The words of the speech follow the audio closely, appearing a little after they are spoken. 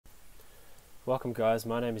Welcome guys,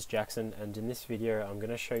 my name is Jackson, and in this video I'm going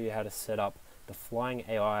to show you how to set up the Flying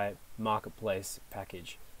AI Marketplace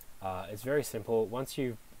package. It's very simple. Once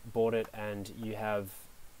you've bought it and you have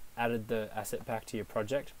added the asset pack to your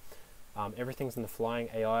project, everything's in the Flying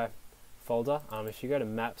AI folder. If you go to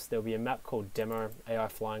maps, there'll be a map called Demo AI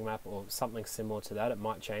Flying Map or something similar to that. It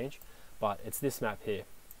might change, but it's this map here.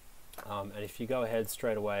 And if you go ahead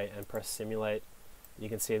straight away and press simulate, you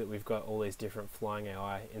can see that we've got all these different Flying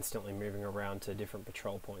AI instantly moving around to different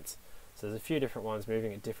patrol points. So there's a few different ones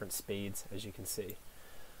moving at different speeds, as you can see.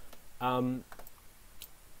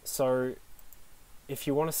 So if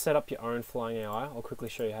you want to set up your own Flying AI, I'll quickly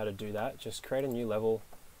show you how to do that. Just create a new level,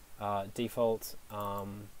 default.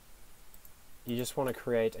 You just want to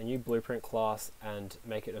create a new blueprint class and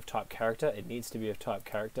make it of type character. It needs to be of type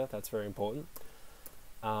character, that's very important.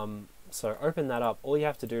 So open that up. All you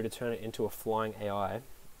have to do to turn it into a Flying AI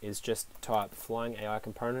is just type Flying AI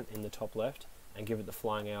component in the top left and give it the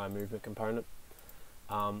Flying AI movement component.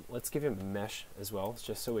 Let's give him a mesh as well,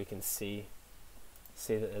 just so we can see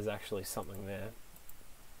that there's actually something there.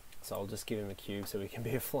 So I'll just give him a cube so we can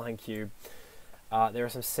be a flying cube. There are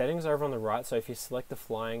some settings over on the right. So if you select the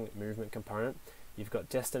flying movement component, you've got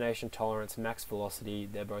destination tolerance, max velocity.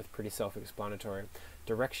 They're both pretty self-explanatory.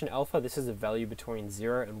 Direction alpha, this is a value between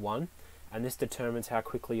 0 and 1, and this determines how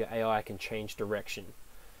quickly your AI can change direction.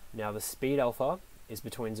 Now the speed alpha is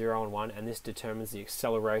between 0 and 1, and this determines the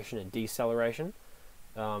acceleration and deceleration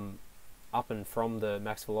up and from the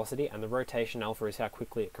max velocity, and the rotation alpha is how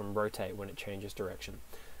quickly it can rotate when it changes direction.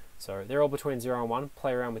 So they're all between 0 and 1,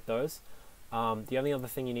 play around with those. The only other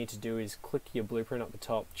thing you need to do is click your blueprint up the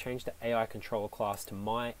top, change the AI controller class to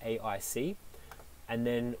My AIC, and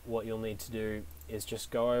then what you'll need to do is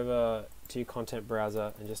just go over to your content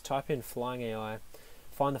browser and just type in Flying AI,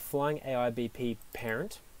 find the Flying AI BP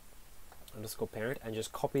parent, underscore parent, and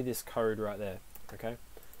just copy this code right there, okay?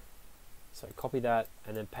 So copy that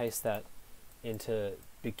and then paste that into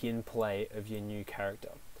begin play of your new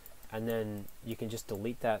character. And then you can just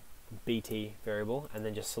delete that BT variable and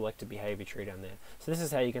then just select a behavior tree down there. So this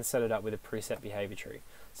is how you can set it up with a preset behavior tree.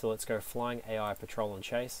 So let's go Flying AI patrol and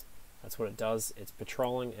chase. That's what it does. It's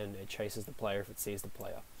patrolling and it chases the player if it sees the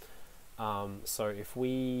player. So if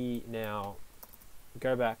we now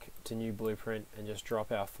go back to new blueprint and just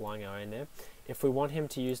drop our Flying AI in there, if we want him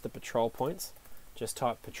to use the patrol points, just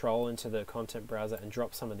type patrol into the content browser and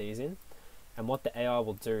drop some of these in. And what the AI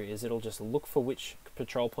will do is it'll just look for which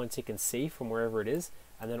patrol points it can see from wherever it is,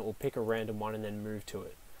 and then it will pick a random one and then move to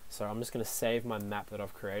it. So I'm just going to save my map that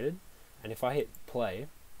I've created, and if I hit play,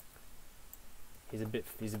 he's a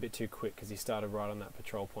bit too quick because he started right on that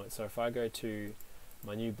patrol point. So if I go to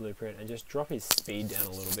my new blueprint and just drop his speed down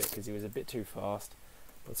a little bit because he was a bit too fast,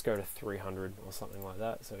 let's go to 300 or something like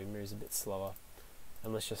that, so he moves a bit slower,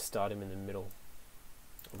 and let's just start him in the middle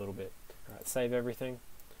a little bit. Alright, save everything.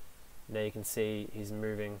 Now you can see he's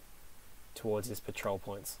moving towards his patrol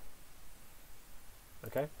points.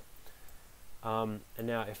 Okay, and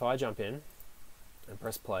now if I jump in and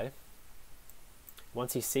press play,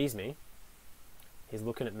 once he sees me, he's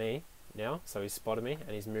looking at me now, so he's spotted me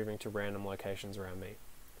and he's moving to random locations around me.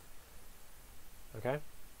 Okay,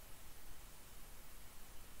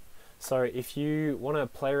 so if you want to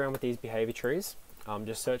play around with these behavior trees,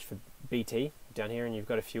 just search for BT down here and you've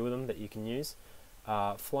got a few of them that you can use.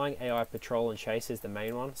 Flying AI patrol and chase is the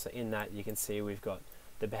main one, so in that you can see we've got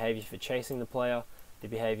the behavior for chasing the player, the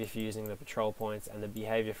behavior for using the patrol points, and the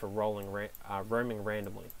behavior for roaming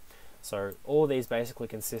randomly. So all of these basically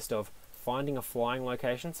consist of finding a flying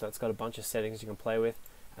location, so it's got a bunch of settings you can play with,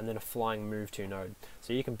 and then a flying move to node.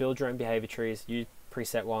 So you can build your own behavior trees, use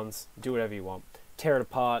preset ones, do whatever you want. Tear it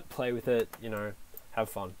apart, play with it, you know, have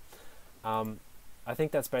fun. I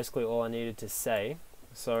think that's basically all I needed to say.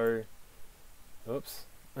 So, oops,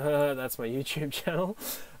 that's my YouTube channel.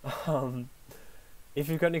 If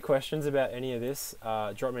you've got any questions about any of this,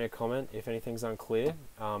 drop me a comment if anything's unclear.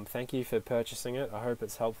 Thank you for purchasing it. I hope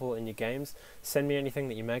it's helpful in your games. Send me anything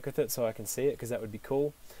that you make with it so I can see it, because that would be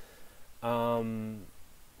cool. I'm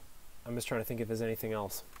just trying to think if there's anything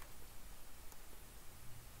else.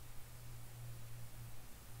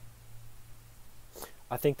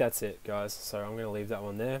 I think that's it, guys. So I'm going to leave that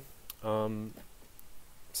one there.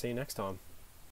 See you next time.